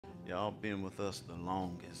Y'all been with us the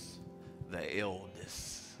longest, the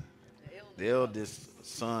eldest. The eldest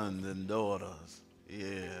sons and daughters.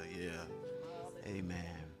 Yeah, yeah.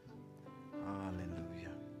 Amen.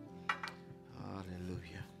 Hallelujah.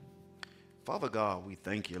 Hallelujah. Father God, we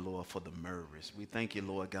thank you, Lord, for the Murrays. We thank you,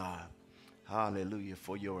 Lord God. Hallelujah,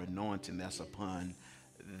 for your anointing that's upon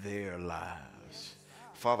their lives.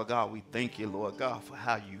 Father God, we thank you, Lord God, for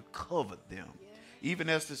how you covered them. Even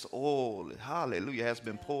as this oil, hallelujah, has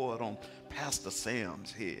been poured on Pastor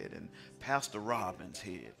Sam's head and Pastor Robbins'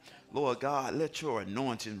 head. Lord God, let your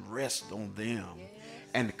anointing rest on them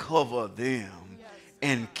and cover them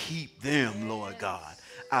and keep them, Lord God.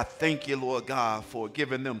 I thank you, Lord God, for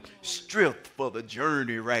giving them strength for the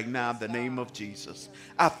journey right now in the name of Jesus.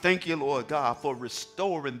 I thank you, Lord God, for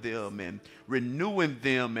restoring them and renewing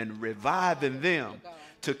them and reviving them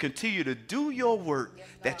to continue to do your work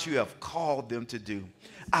that you have called them to do.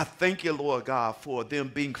 I thank you, Lord God, for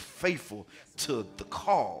them being faithful to the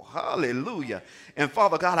call. Hallelujah. And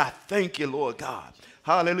Father God, I thank you, Lord God.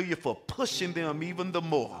 Hallelujah, for pushing them even the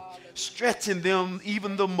more, stretching them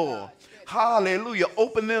even the more. Hallelujah,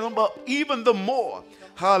 opening them up even the more.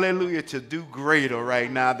 Hallelujah, to do greater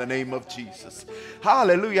right now in the name of Jesus.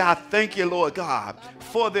 Hallelujah, I thank you, Lord God,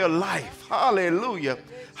 for their life. Hallelujah.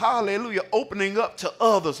 Hallelujah, opening up to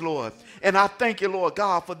others, Lord. And I thank you, Lord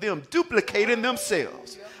God, for them duplicating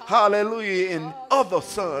themselves. Hallelujah, in other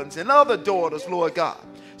sons and other daughters, Lord God,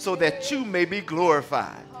 so that you may be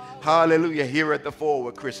glorified. Hallelujah, here at the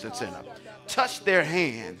Forward Christian Center. Touch their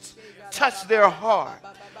hands, touch their heart.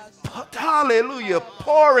 Hallelujah,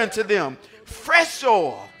 pour into them fresh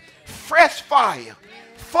oil, fresh fire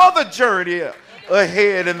for the journey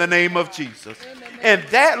ahead in the name of Jesus. And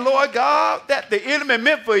that, Lord God, that the enemy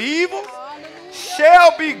meant for evil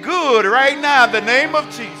shall be good right now in the name of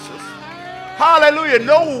Jesus. Hallelujah.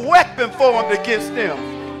 No weapon formed against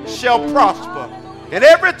them shall prosper. And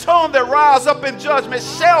every tongue that rise up in judgment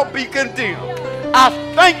shall be condemned. I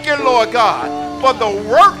thank you, Lord God, for the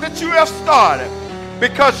work that you have started,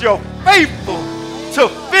 because you're faithful to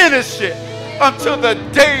finish it until the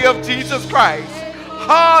day of Jesus Christ.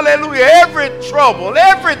 Hallelujah. Every trouble,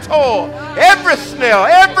 every toil, every snare,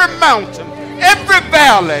 every mountain, every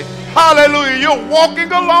valley, hallelujah, you're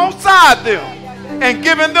walking alongside them and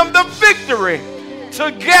giving them the victory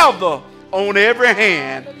together on every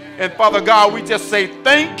hand. And Father God, we just say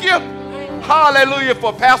thank you. Hallelujah,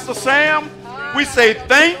 for Pastor Sam. We say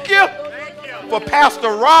thank you for Pastor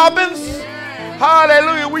Robbins.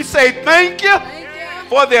 Hallelujah, we say thank you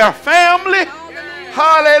for their family.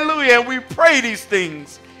 Hallelujah. And we pray these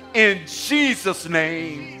things in Jesus'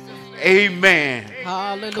 name. Amen.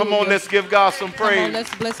 Hallelujah. Come on, let's give God some praise. Come on,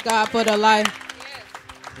 let's bless God for the life.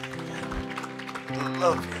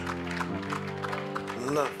 Love you.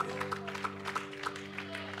 Love you.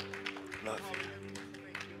 Love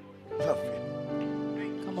you. Love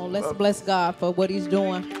you. Come on, let's bless God for what he's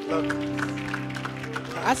doing. Love you.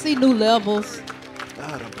 I see new levels.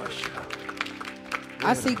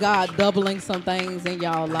 I see God doubling some things in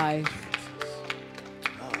y'all life.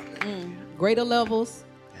 Greater levels.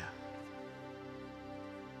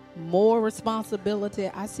 More responsibility.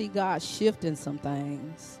 I see God shifting some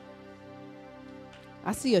things.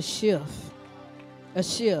 I see a shift. A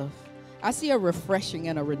shift. I see a refreshing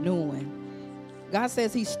and a renewing. God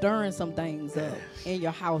says he's stirring some things up in your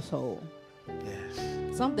household.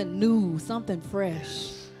 Yes. Something new, something fresh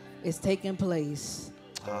is taking place.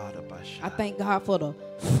 I thank God for the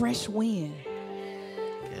fresh wind.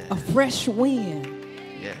 A fresh wind.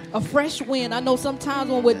 A fresh wind. I know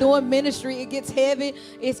sometimes when we're doing ministry, it gets heavy,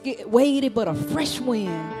 it's get weighty, but a fresh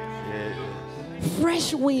wind.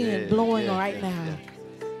 Fresh wind blowing right now.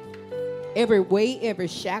 Every weight, every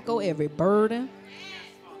shackle, every burden,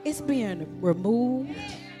 it's being removed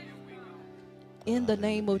in the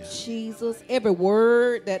name of Jesus. Every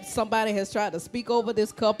word that somebody has tried to speak over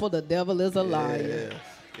this couple, the devil is a liar.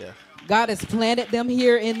 God has planted them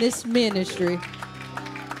here in this ministry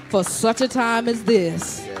for such a time as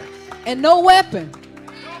this. And no weapon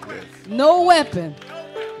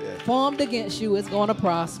formed against you is going to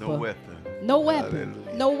prosper. No weapon. No weapon.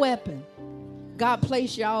 Hallelujah. No weapon. God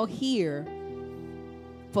placed y'all here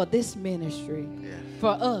for this ministry,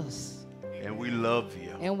 for us. And we love you.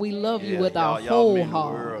 And we love you with our whole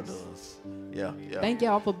heart. Yeah. Thank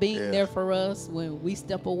y'all for being there for us when we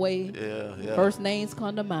step away. First names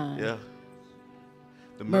come to mind.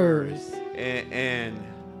 The Murrays. And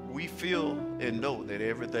we feel and know that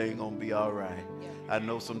everything gonna be all right. I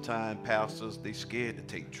know sometimes pastors, they scared to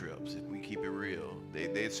take trips. If we keep it real,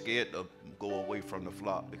 they're scared to go away from the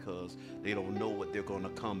flock because they don't know what they're gonna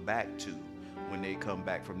come back to when they come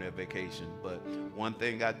back from their vacation. But one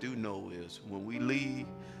thing I do know is when we leave,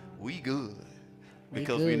 we good.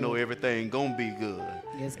 Because we know everything gonna be good.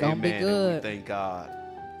 It's gonna be good. And we thank God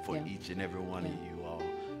for each and every one of you all.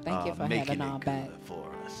 Thank you for having our back for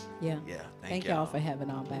us. Yeah. Thank y'all for having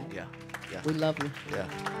our back. Yeah. We love you. Yeah.